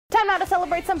Time now to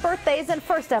celebrate some birthdays, and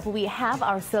first up we have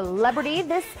our celebrity,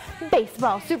 this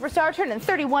baseball superstar turning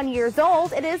 31 years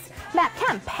old. It is Matt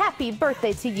Kemp. Happy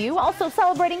birthday to you. Also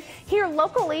celebrating here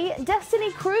locally,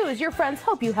 Destiny Cruz. Your friends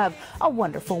hope you have a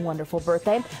wonderful, wonderful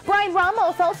birthday. Brian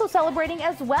Ramos also celebrating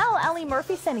as well. Ellie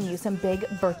Murphy sending you some big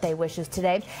birthday wishes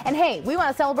today. And hey, we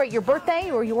want to celebrate your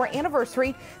birthday or your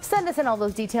anniversary. Send us in all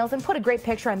those details and put a great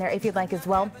picture on there if you'd like as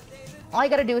well. All you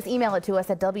got to do is email it to us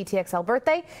at WTXL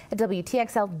birthday at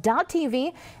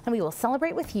WTXL.tv, and we will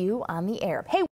celebrate with you on the air. Hey.